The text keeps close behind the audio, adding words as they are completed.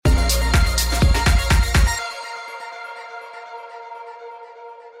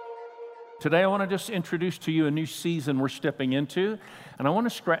Today I want to just introduce to you a new season we're stepping into, and I want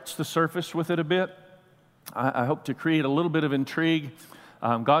to scratch the surface with it a bit. I hope to create a little bit of intrigue.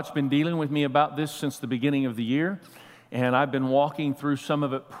 God's been dealing with me about this since the beginning of the year, and I've been walking through some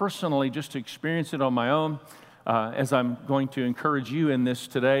of it personally just to experience it on my own. As I'm going to encourage you in this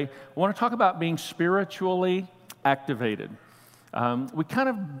today, I want to talk about being spiritually activated. We kind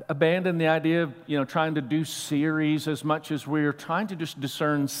of abandoned the idea of, trying to do series as much as we're trying to just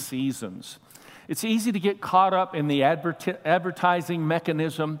discern seasons. It's easy to get caught up in the advertising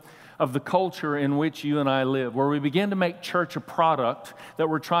mechanism of the culture in which you and I live, where we begin to make church a product that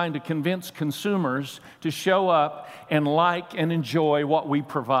we're trying to convince consumers to show up and like and enjoy what we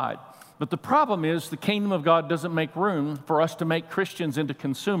provide. But the problem is the kingdom of God doesn't make room for us to make Christians into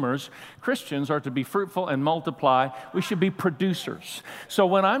consumers. Christians are to be fruitful and multiply. We should be producers. So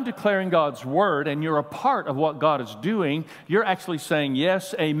when I'm declaring God's word and you're a part of what God is doing, you're actually saying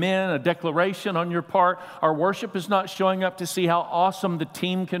yes, amen, a declaration on your part. Our worship is not showing up to see how awesome the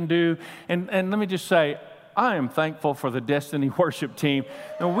team can do. And let me just say, I am thankful for the Destiny worship team.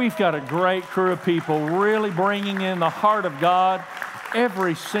 And we've got a great crew of people really bringing in the heart of God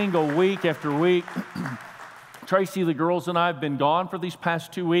every single week after week. Tracy, the girls, and I have been gone for these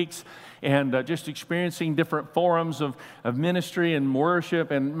past 2 weeks and just experiencing different forums of ministry and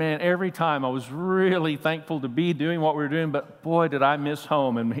worship. And man, every time I was really thankful to be doing what we were doing, but boy, did I miss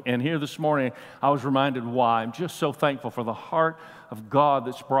home. And here this morning, I was reminded why. I'm just so thankful for the heart of God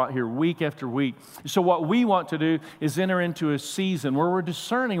that's brought here week after week. So what we want to do is enter into a season where we're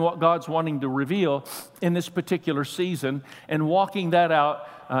discerning what God's wanting to reveal in this particular season and walking that out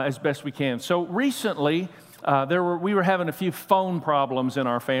as best we can. So recently, we were having a few phone problems in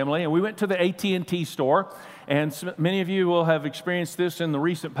our family, and we went to the AT&T store, and many of you will have experienced this in the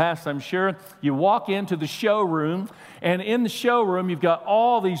recent past, I'm sure. You walk into the showroom, and in the showroom, you've got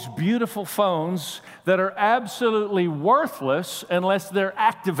all these beautiful phones that are absolutely worthless unless they're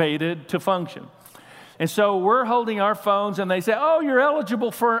activated to function. And so we're holding our phones, and they say, oh, you're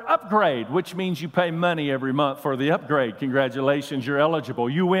eligible for an upgrade, which means you pay money every month for the upgrade. Congratulations, you're eligible.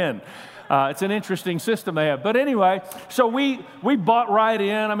 You win. It's an interesting system they have. But anyway, so we bought right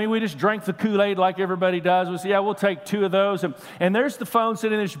in. I mean, we just drank the Kool-Aid like everybody does. We said, yeah, we'll take 2 of those. And there's the phone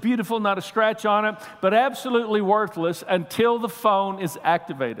sitting there. It's beautiful, not a scratch on it, but absolutely worthless until the phone is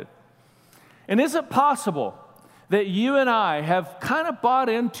activated. And is it possible that you and I have kind of bought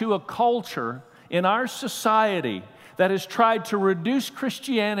into a culture in our society that has tried to reduce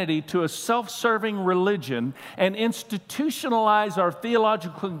Christianity to a self-serving religion and institutionalize our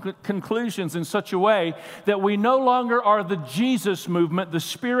theological conclusions in such a way that we no longer are the Jesus movement, the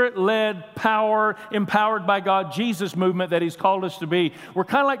Spirit-led, empowered by God Jesus movement that He's called us to be. We're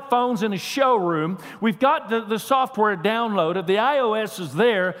kind of like phones in a showroom. We've got the software downloaded. The iOS is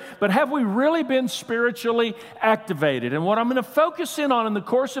there, but have we really been spiritually activated? And what I'm going to focus in on in the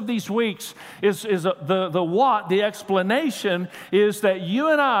course of these weeks is the explanation is that you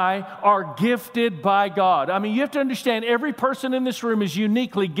and I are gifted by God. I mean, you have to understand every person in this room is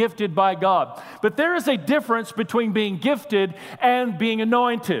uniquely gifted by God. But there is a difference between being gifted and being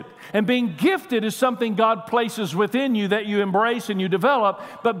anointed. And being gifted is something God places within you that you embrace and you develop,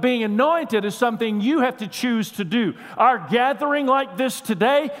 but being anointed is something you have to choose to do. Our gathering like this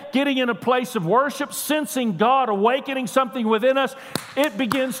today, getting in a place of worship, sensing God, awakening something within us, it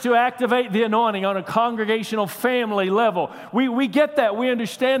begins to activate the anointing on a congregational family level. We get that, we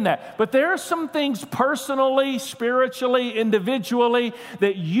understand that. But there are some things personally, spiritually, individually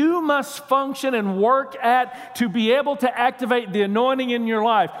that you must function and work at to be able to activate the anointing in your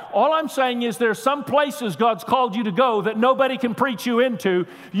life. All I'm saying is there are some places God's called you to go that nobody can preach you into.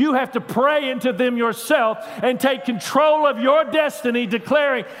 You have to pray into them yourself and take control of your destiny,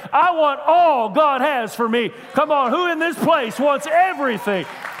 declaring, I want all God has for me. Come on, who in this place wants everything?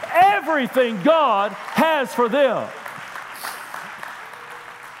 Everything God has for them.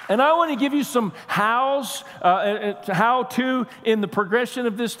 And I want to give you some how to in the progression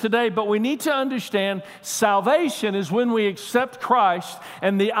of this today, but we need to understand salvation is when we accept Christ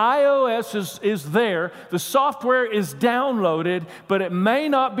and the iOS is there, the software is downloaded, but it may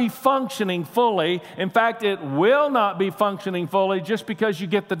not be functioning fully. In fact, it will not be functioning fully just because you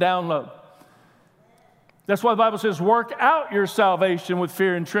get the download. That's why the Bible says, work out your salvation with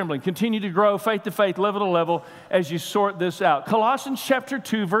fear and trembling. Continue to grow faith to faith, level to level, as you sort this out. Colossians chapter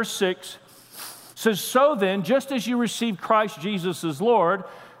 2, verse 6 says, so then, just as you received Christ Jesus as Lord,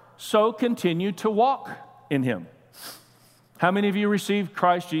 so continue to walk in Him. How many of you received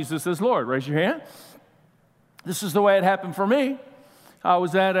Christ Jesus as Lord? Raise your hand. This is the way it happened for me. I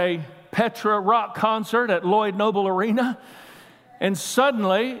was at a Petra rock concert at Lloyd Noble Arena. And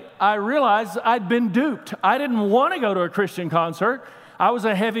suddenly, I realized I'd been duped. I didn't want to go to a Christian concert. I was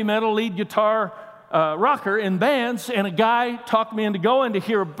a heavy metal lead guitar rocker in bands, and a guy talked me into going to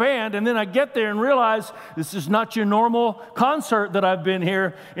hear a band, and then I get there and realize this is not your normal concert that I've been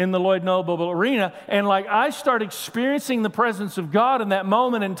here in the Lloyd Noble Arena. And like I start experiencing the presence of God in that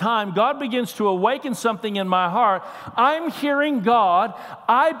moment in time, God begins to awaken something in my heart. I'm hearing God.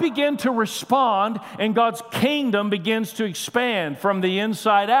 I begin to respond, and God's kingdom begins to expand from the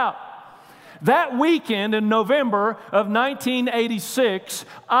inside out. That weekend in November of 1986,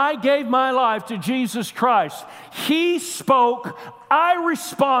 I gave my life to Jesus Christ. He spoke, I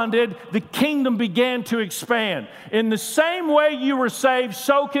responded, the kingdom began to expand. In the same way you were saved,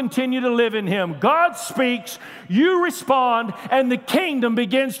 so continue to live in Him. God speaks, you respond, and the kingdom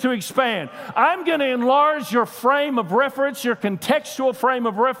begins to expand. I'm going to enlarge your frame of reference, your contextual frame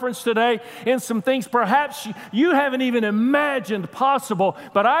of reference today in some things perhaps you haven't even imagined possible,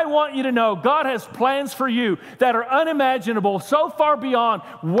 but I want you to know God has plans for you that are unimaginable, so far beyond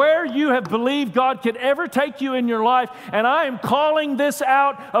where you have believed God could ever take you in your life, and I am calling this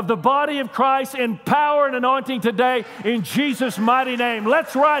out of the body of Christ in power and anointing today in Jesus' mighty name.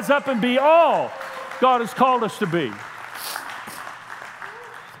 Let's rise up and be all God has called us to be.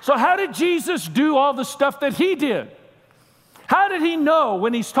 So how did Jesus do all the stuff that He did? How did He know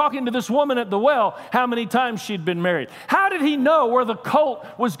when He's talking to this woman at the well how many times she'd been married? How did He know where the colt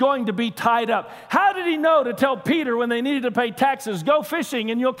was going to be tied up? How did He know to tell Peter when they needed to pay taxes, go fishing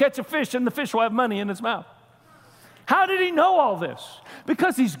and you'll catch a fish and the fish will have money in its mouth? How did He know all this?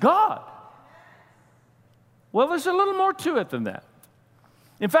 Because He's God. Well, there's a little more to it than that.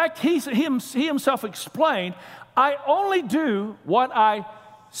 In fact, He Himself explained, I only do what I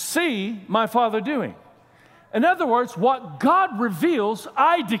see my Father doing. In other words, what God reveals,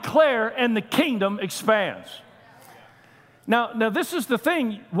 I declare, and the kingdom expands. Now, this is the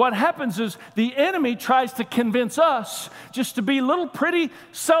thing. What happens is the enemy tries to convince us just to be little pretty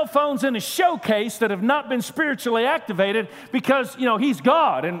cell phones in a showcase that have not been spiritually activated because, He's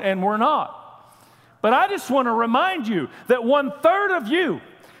God and we're not. But I just want to remind you that 1/3 of you,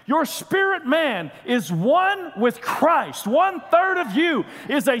 your spirit man, is one with Christ. 1/3 of you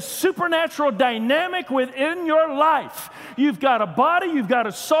is a supernatural dynamic within your life. You've got a body, you've got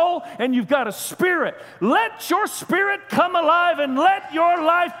a soul, and you've got a spirit. Let your spirit come alive and let your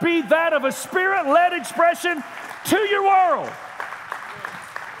life be that of a spirit-led expression to your world.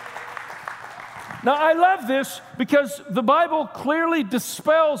 Now, I love this because the Bible clearly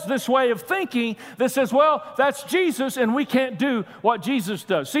dispels this way of thinking that says, well, that's Jesus and we can't do what Jesus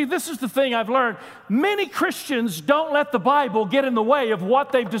does. See, this is the thing I've learned. Many Christians don't let the Bible get in the way of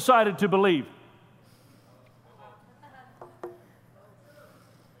what they've decided to believe.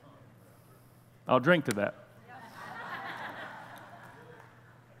 I'll drink to that.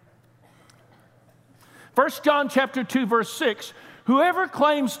 1 John chapter 2, verse 6, whoever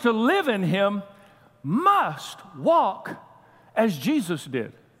claims to live in Him must walk as Jesus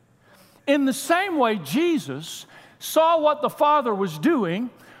did. In the same way, Jesus saw what the Father was doing,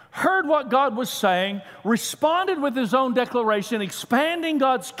 heard what God was saying, responded with His own declaration, expanding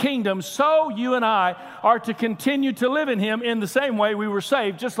God's kingdom, so you and I are to continue to live in Him in the same way we were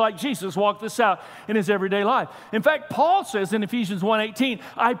saved, just like Jesus walked this out in His everyday life. In fact, Paul says in Ephesians 1:18,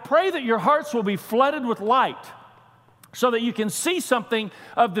 I pray that your hearts will be flooded with light, so that you can see something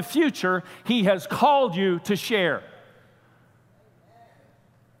of the future He has called you to share.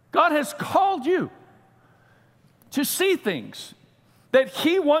 God has called you to see things that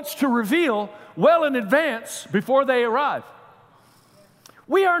He wants to reveal well in advance before they arrive.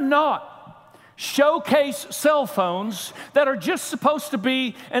 We are not showcase cell phones that are just supposed to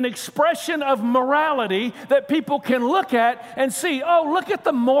be an expression of morality that people can look at and see, oh, look at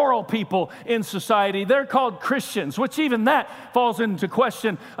the moral people in society. They're called Christians, which even that falls into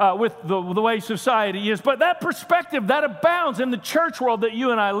question with the way society is. But that perspective, that abounds in the church world that you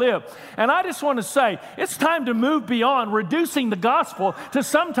and I live. And I just want to say, it's time to move beyond reducing the gospel to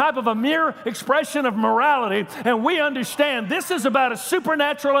some type of a mere expression of morality. And we understand this is about a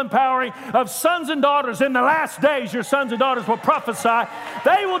supernatural empowering of sons and daughters. In the last days, your sons and daughters will prophesy.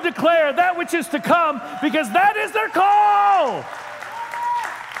 They will declare that which is to come because that is their call.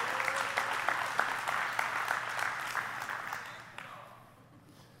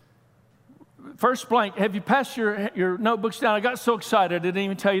 First blank, have you passed your notebooks down? I got so excited I didn't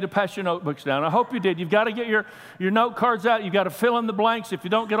even tell you to pass your notebooks down. I hope you did. You've got to get your note cards out. You've got to fill in the blanks. If you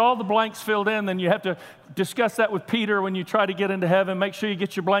don't get all the blanks filled in, then you have to discuss that with Peter when you try to get into heaven. Make sure you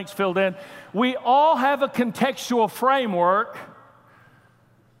get your blanks filled in. We all have a contextual framework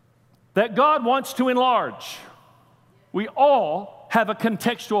that God wants to enlarge. We all have a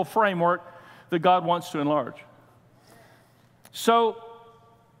contextual framework that God wants to enlarge. So,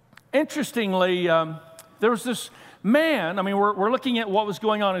 interestingly, there was this man. I mean, we're looking at what was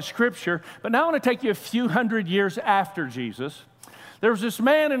going on in Scripture, but now I want to take you a few hundred years after Jesus. There was this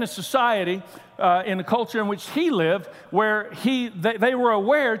man in a society, in the culture in which he lived, where they were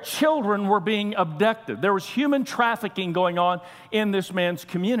aware children were being abducted. There was human trafficking going on in this man's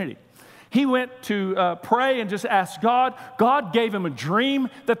community. He went to pray and just ask God. God gave him a dream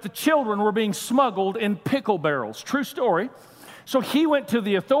that the children were being smuggled in pickle barrels. True story. So he went to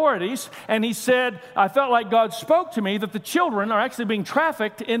the authorities and he said, I felt like God spoke to me that the children are actually being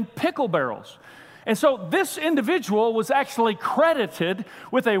trafficked in pickle barrels. And so this individual was actually credited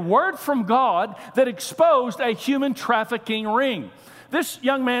with a word from God that exposed a human trafficking ring. This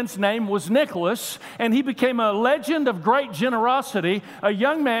young man's name was Nicholas, and he became a legend of great generosity, a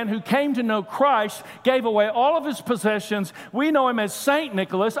young man who came to know Christ, gave away all of his possessions. We know him as Saint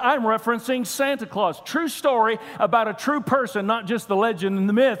Nicholas. I'm referencing Santa Claus. True story about a true person, not just the legend and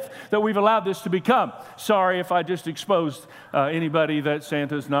the myth that we've allowed this to become. Sorry if I just exposed anybody that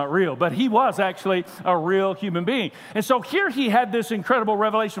Santa's not real, but he was actually a real human being. And so here he had this incredible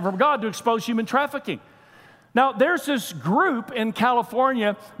revelation from God to expose human trafficking. Now, there's this group in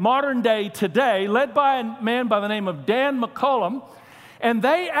California, modern day today, led by a man by the name of Dan McCollum, and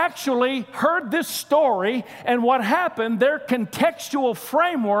they actually heard this story, and what happened, their contextual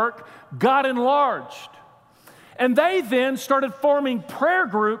framework got enlarged. And they then started forming prayer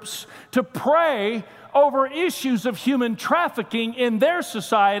groups to pray over issues of human trafficking in their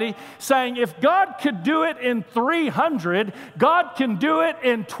society, saying if God could do it in 300, God can do it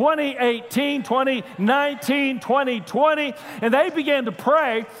in 2018, 2019, 2020. And they began to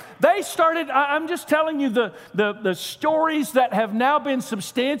pray. They started, I'm just telling you the stories that have now been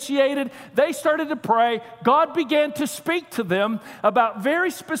substantiated. They started to pray. God began to speak to them about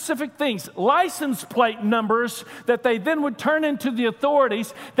very specific things, license plate numbers that they then would turn into the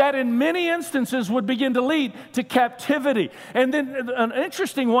authorities that in many instances would begin to lead to captivity. And then an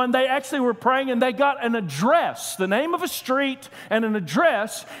interesting one, they actually were praying and they got an address, the name of a street and an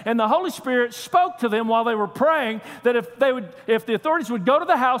address, and the Holy Spirit spoke to them while they were praying that if the authorities would go to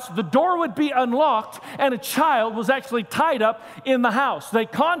the house, the door would be unlocked and a child was actually tied up in the house. They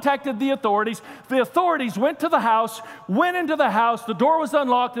contacted the authorities. The authorities went to the house, went into the house, the door was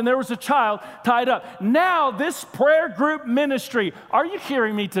unlocked, and there was a child tied up. Now, this prayer group ministry, are you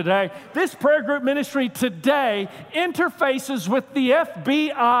hearing me today? This prayer group ministry today interfaces with the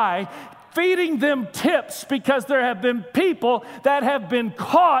FBI, feeding them tips because there have been people that have been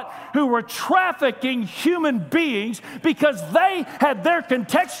caught who were trafficking human beings because they had their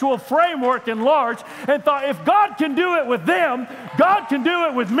contextual framework enlarged and thought, if God can do it with them, God can do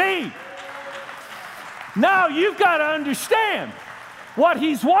it with me. Now you've got to understand, what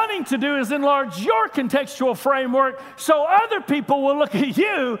he's wanting to do is enlarge your contextual framework so other people will look at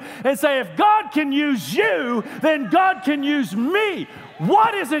you and say, if God can use you, then God can use me.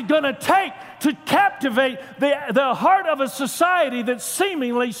 What is it going to take to captivate the heart of a society that's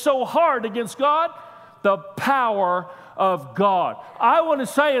seemingly so hard against God? The power of God. I want to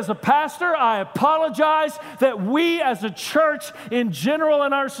say as a pastor, I apologize that we as a church in general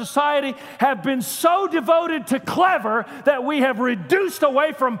in our society have been so devoted to clever that we have reduced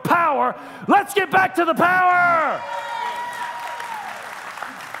away from power. Let's get back to the power.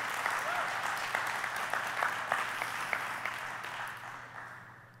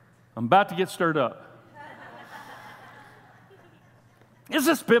 I'm about to get stirred up. Is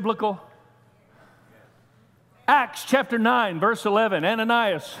this biblical? Acts chapter 9, verse 11,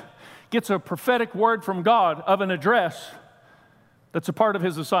 Ananias gets a prophetic word from God of an address that's a part of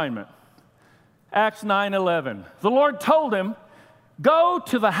his assignment. Acts 9:11. The Lord told him, go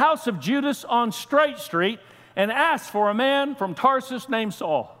to the house of Judas on Straight Street and ask for a man from Tarsus named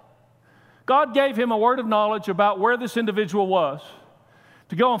Saul. God gave him a word of knowledge about where this individual was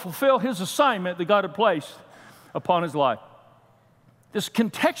to go and fulfill his assignment that God had placed upon his life. This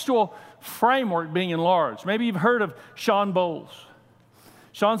contextual framework being enlarged. Maybe you've heard of Sean Bowles.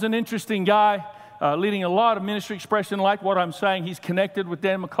 Sean's an interesting guy, leading a lot of ministry expression like what I'm saying. He's connected with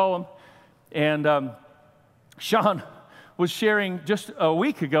Dan McCollum. And Sean was sharing just a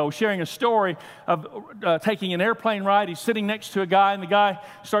week ago, sharing a story of taking an airplane ride. He's sitting next to a guy, and the guy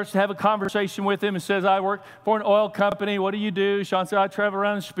starts to have a conversation with him and says, I work for an oil company. What do you do? Sean said, I travel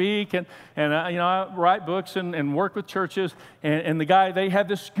around and speak, and I write books and work with churches. And the guy, they had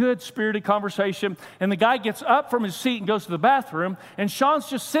this good spirited conversation, and the guy gets up from his seat and goes to the bathroom, and Sean's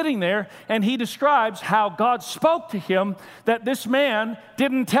just sitting there, and he describes how God spoke to him that this man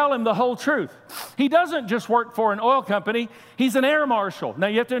didn't tell him the whole truth. He doesn't just work for an oil company. He's an air marshal. Now,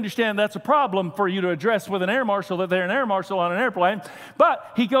 you have to understand that's a problem for you to address with an air marshal, that they're an air marshal on an airplane.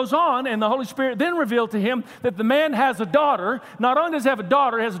 But he goes on, and the Holy Spirit then revealed to him that the man has a daughter. Not only does he have a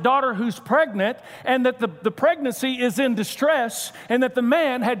daughter, he has a daughter who's pregnant, and that the pregnancy is in distress, and that the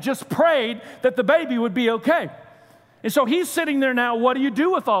man had just prayed that the baby would be okay. And so he's sitting there now. What do you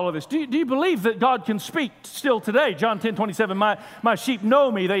do with all of this? Do you believe that God can speak still today? John 10:27, my sheep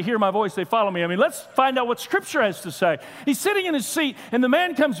know me. They hear my voice. They follow me. I mean, let's find out what Scripture has to say. He's sitting in his seat, and the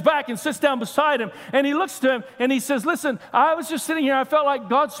man comes back and sits down beside him, and he looks to him, and he says, listen, I was just sitting here. I felt like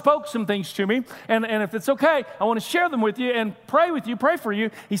God spoke some things to me, and if it's okay, I want to share them with you and pray with you, pray for you.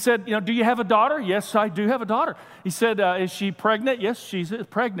 He said, do you have a daughter? Yes, I do have a daughter. He said, is she pregnant? Yes, she's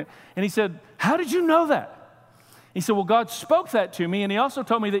pregnant. And he said, how did you know that? He said, well, God spoke that to me, and he also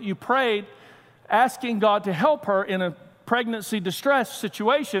told me that you prayed asking God to help her in a pregnancy distress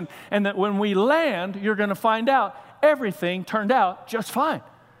situation, and that when we land, you're going to find out everything turned out just fine.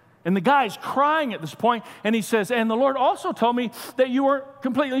 And the guy's crying at this point, and he says, and the Lord also told me that you were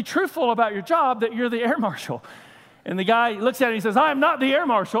completely truthful about your job, that you're the air marshal. And the guy looks at it and he says, I am not the air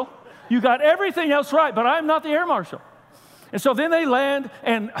marshal. You got everything else right, but I'm not the air marshal. And so then they land,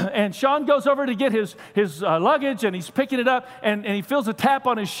 and Sean goes over to get his luggage, and he's picking it up, and he feels a tap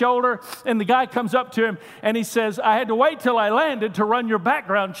on his shoulder, and the guy comes up to him, and he says, I had to wait till I landed to run your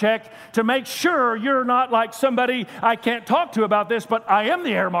background check to make sure you're not like somebody I can't talk to about this, but I am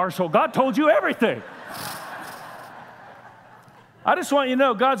the air marshal. God told you everything. I just want you to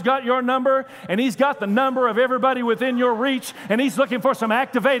know God's got your number, and He's got the number of everybody within your reach, and He's looking for some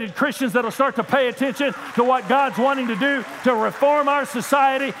activated Christians that will start to pay attention to what God's wanting to do to reform our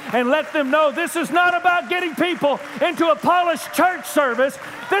society and let them know this is not about getting people into a polished church service.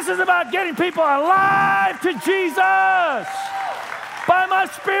 This is about getting people alive to Jesus by my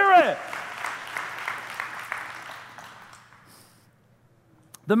Spirit.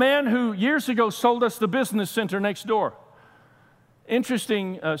 The man who years ago sold us the business center next door.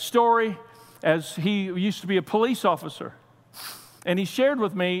 Interesting story, as he used to be a police officer. And he shared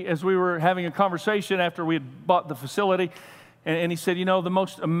with me as we were having a conversation after we had bought the facility, and he said, the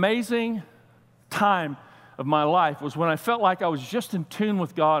most amazing time of my life was when I felt like I was just in tune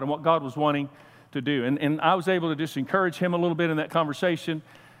with God and what God was wanting to do. And I was able to just encourage him a little bit in that conversation.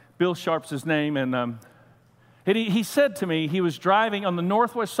 Bill Sharp's his name. And he said to me, he was driving on the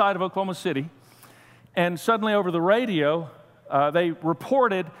northwest side of Oklahoma City, and suddenly over the radio, they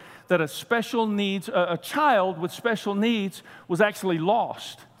reported that a child with special needs was actually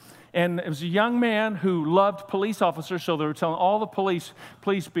lost. And it was a young man who loved police officers, so they were telling all the police,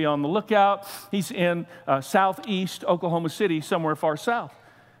 please be on the lookout. He's in southeast Oklahoma City, somewhere far south.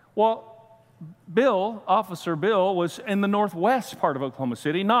 Well, Officer Bill, was in the northwest part of Oklahoma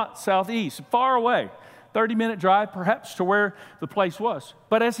City, not southeast, far away. 30-minute drive, perhaps, to where the place was.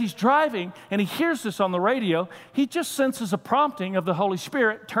 But as he's driving and he hears this on the radio, he just senses a prompting of the Holy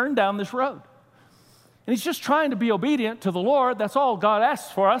Spirit, turn down this road. And he's just trying to be obedient to the Lord. That's all God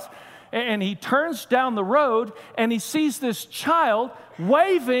asks for us. And he turns down the road, and he sees this child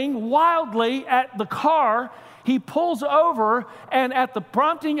waving wildly at the car. He pulls over, and at the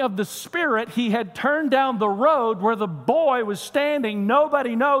prompting of the Spirit, he had turned down the road where the boy was standing.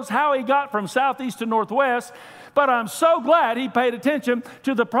 Nobody knows how he got from southeast to northwest, but I'm so glad he paid attention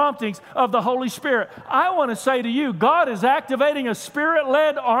to the promptings of the Holy Spirit. I want to say to you, God is activating a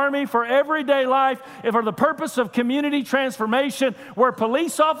Spirit-led army for everyday life and for the purpose of community transformation, where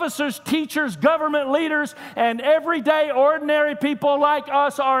police officers, teachers, government leaders, and everyday ordinary people like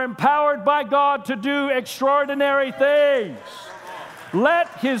us are empowered by God to do extraordinary things. Let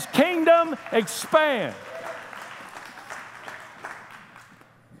His kingdom expand.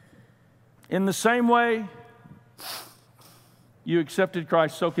 In the same way you accepted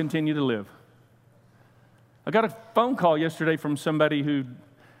Christ, so continue to live. I got a phone call yesterday from somebody who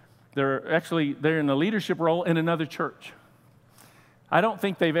they're in a leadership role in another church. I don't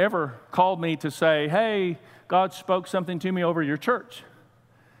think they've ever called me to say, hey, God spoke something to me over your church.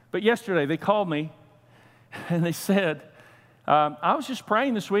 But yesterday they called me and they said, I was just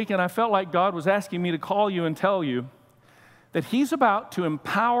praying this week, and I felt like God was asking me to call you and tell you that He's about to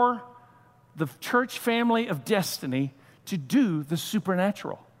empower the church family of destiny to do the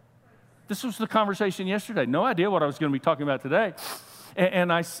supernatural. This was the conversation yesterday. No idea what I was going to be talking about today.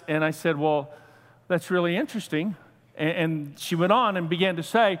 And I said, well, that's really interesting. And she went on and began to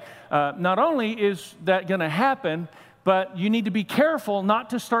say, not only is that going to happen, but you need to be careful not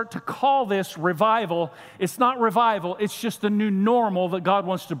to start to call this revival. It's not revival. It's just the new normal that God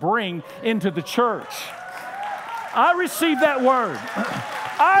wants to bring into the church. I received that word.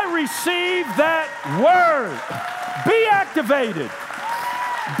 I received that word. Be activated.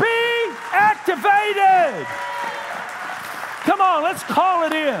 Be activated. Come on, let's call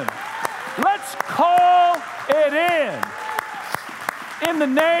it in. Let's call it in the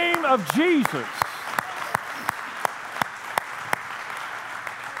name of Jesus.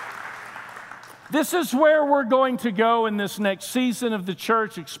 This is where we're going to go in this next season of the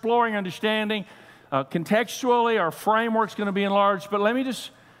church, exploring, understanding. Contextually, our framework's going to be enlarged, but let me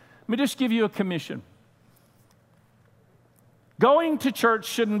just give you a commission. Going to church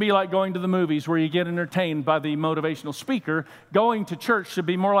shouldn't be like going to the movies where you get entertained by the motivational speaker. Going to church should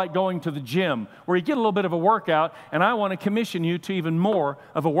be more like going to the gym where you get a little bit of a workout, and I want to commission you to even more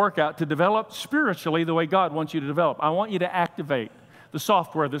of a workout to develop spiritually the way God wants you to develop. I want you to activate the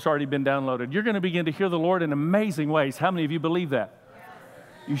software that's already been downloaded. You're going to begin to hear the Lord in amazing ways. How many of you believe that?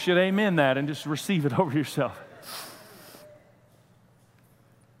 You should amen that and just receive it over yourself.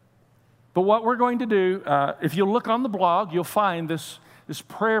 But what we're going to do, if you look on the blog, you'll find this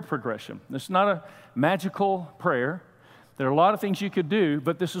prayer progression. It's not a magical prayer. There are a lot of things you could do,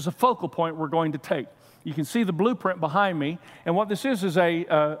 but this is a focal point we're going to take. You can see the blueprint behind me, and what this is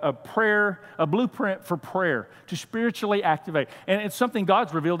a prayer, a blueprint for prayer to spiritually activate. And it's something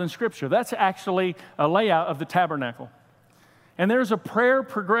God's revealed in Scripture. That's actually a layout of the tabernacle. And there's a prayer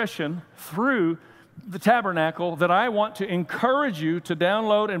progression through the tabernacle that I want to encourage you to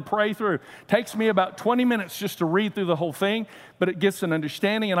download and pray through. It takes me about 20 minutes just to read through the whole thing, but it gets an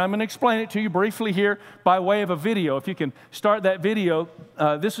understanding, and I'm going to explain it to you briefly here by way of a video. If you can start that video,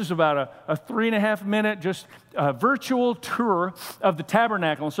 this is about a 3.5 minute just virtual tour of the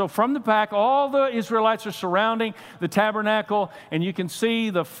tabernacle. And so from the back, all the Israelites are surrounding the tabernacle, and you can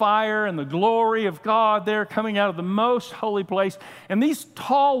see the fire and the glory of God there coming out of the most holy place. And these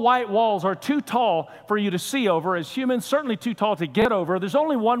tall white walls are too tall for you to see over as humans, certainly too tall to get over. There's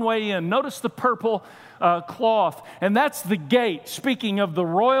only one way in. Notice the purple cloth, and that's the gate, speaking of the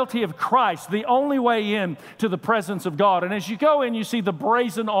royalty of Christ, the only way in to the presence of God. And as you go in, you see the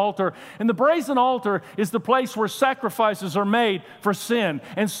brazen altar, and the brazen altar is the place where sacrifices are made for sin.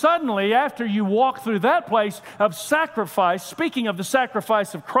 And suddenly, after you walk through that place of sacrifice, speaking of the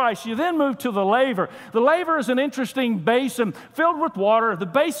sacrifice of Christ, you then move to the laver. The laver is an interesting basin filled with water. The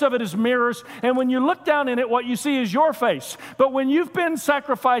base of it is mirrors, and when you look down in it, what you see is your face. But when you've been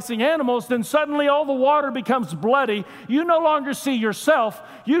sacrificing animals, then suddenly all the water becomes bloody. You no longer see yourself.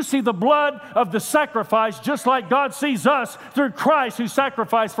 You see the blood of the sacrifice, just like God sees us through Christ who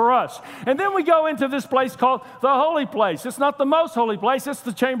sacrificed for us. And then we go into this place called the holy place. It's not the most holy place. It's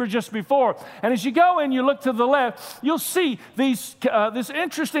the chamber just before. And as you go in, you look to the left, you'll see this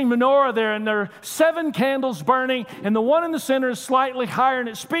interesting menorah there, and there are 7 candles burning, and the one in the center is slightly higher, and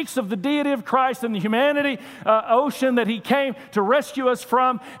it speaks of the deity of Christ and the humanity ocean that he came to rescue us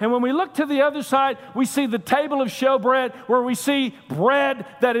from. And when we look to the other side, we see the table of showbread, where we see bread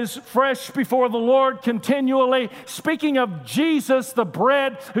that is fresh before the Lord continually, speaking of Jesus, the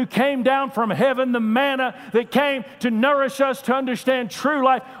bread who came down from heaven, the manna that came to nourish us to understand true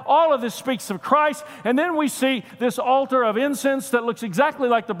life. All of this speaks of Christ. And then we see this altar of incense that looks exactly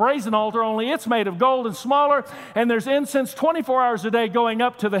like the brazen altar, only it's made of gold and smaller. And there's incense 24 hours a day going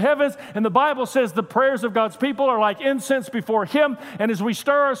up to the heavens. And the Bible says the prayers of God's people are like incense before Him. And as we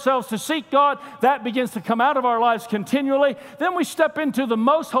stir ourselves to seek God, that begins to come out of our lives continually. Then we step into the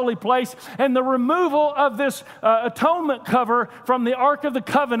most holy place, and the removal of this atonement cover from the Ark of the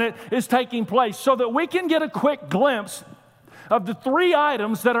Covenant is taking place, so that we can get a quick glimpse of the 3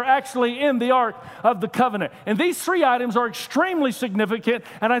 items that are actually in the Ark of the Covenant. And these 3 items are extremely significant,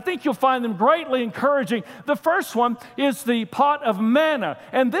 and I think you'll find them greatly encouraging. The first one is the pot of manna,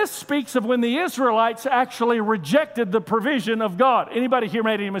 and this speaks of when the Israelites actually rejected the provision of God. Anybody here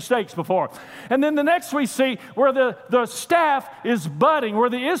made any mistakes before? And then the next we see where the staff is budding, where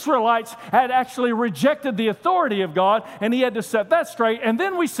the Israelites had actually rejected the authority of God, and He had to set that straight. And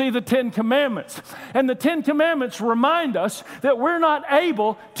then we see the 10 Commandments. And the 10 Commandments remind us that we're not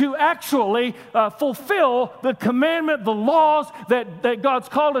able to actually fulfill the commandment, the laws that God's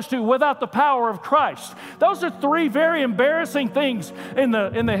called us to without the power of Christ. Those are three very embarrassing things in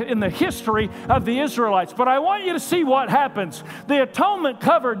the history of the Israelites. But I want you to see what happens. The atonement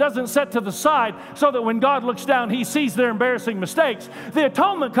cover doesn't set to the side so that when God looks down, he sees their embarrassing mistakes. The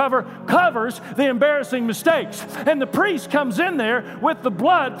atonement cover covers the embarrassing mistakes. And the priest comes in there with the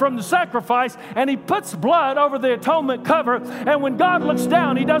blood from the sacrifice, and he puts blood over the atonement cover. And when God looks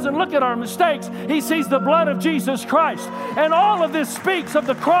down, he doesn't look at our mistakes. He sees the blood of Jesus Christ. And all of this speaks of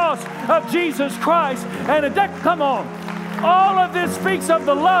the cross of Jesus Christ. And come on. All of this speaks of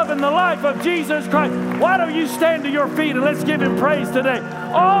the love and the life of Jesus Christ. Why don't you stand to your feet and let's give him praise today?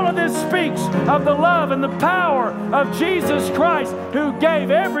 All of this speaks of the love and the power of Jesus Christ, who gave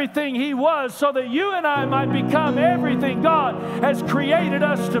everything he was so that you and I might become everything God has created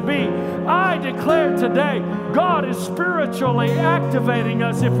us to be. I declare today, God is spiritually activating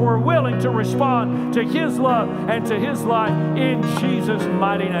us if we're willing to respond to his love and to his life in Jesus'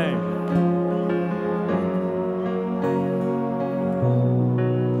 mighty name.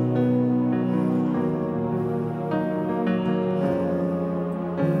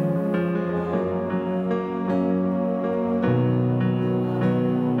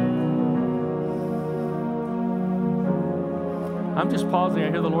 I'm just pausing.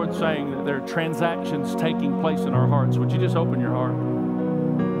 I hear the Lord saying that there are transactions taking place in our hearts. Would you just open your heart?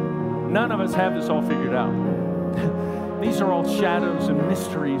 None of us have this all figured out. These are all shadows and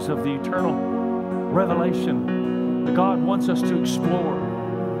mysteries of the eternal revelation that God wants us to explore.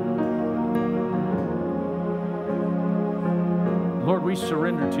 Lord, we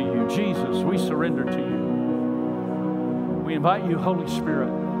surrender to you. Jesus, we surrender to you. We invite you, Holy Spirit,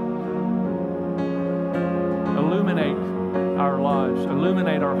 illuminate our lives,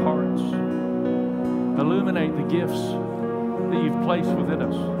 illuminate our hearts, illuminate the gifts that you've placed within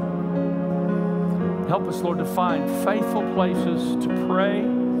us. Help us, Lord, to find faithful places to pray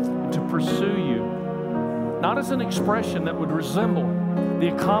and to pursue you, not as an expression that would resemble the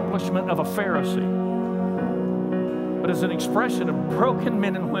accomplishment of a Pharisee, but as an expression of broken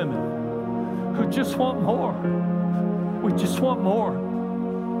men and women who just want more. We just want more.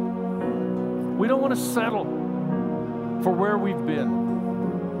 We don't want to settle for where we've been.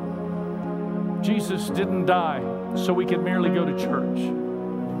 Jesus didn't die so we could merely go to church.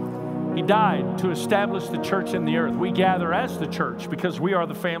 He died to establish the church in the earth. We gather as the church because we are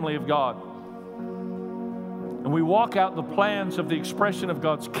the family of God. And we walk out the plans of the expression of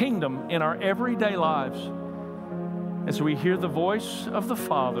God's kingdom in our everyday lives. As we hear the voice of the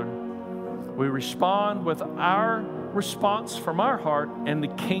Father, we respond with our response from our heart, and the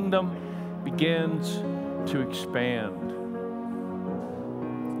kingdom begins to expand.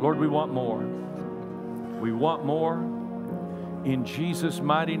 Lord, we want more. We want more. In Jesus'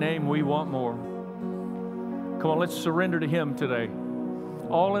 mighty name, we want more. Come on, let's surrender to him today.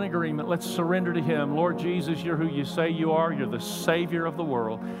 All in agreement, let's surrender to him. Lord Jesus, you're who you say you are. You're the Savior of the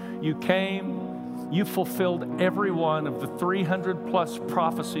world. You came, you fulfilled every one of the 300 plus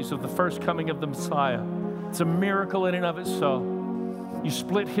prophecies of the first coming of the Messiah. It's a miracle in and of itself. You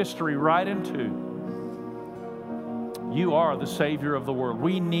split history right in two. You are the Savior of the world.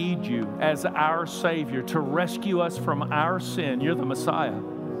 We need you as our Savior to rescue us from our sin. You're the Messiah.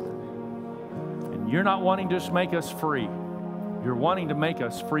 And you're not wanting to just make us free. You're wanting to make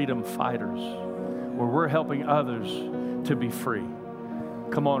us freedom fighters, where we're helping others to be free.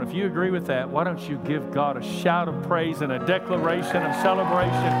 Come on, if you agree with that, why don't you give God a shout of praise and a declaration of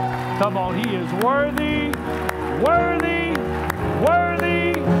celebration? Come on, he is worthy, worthy.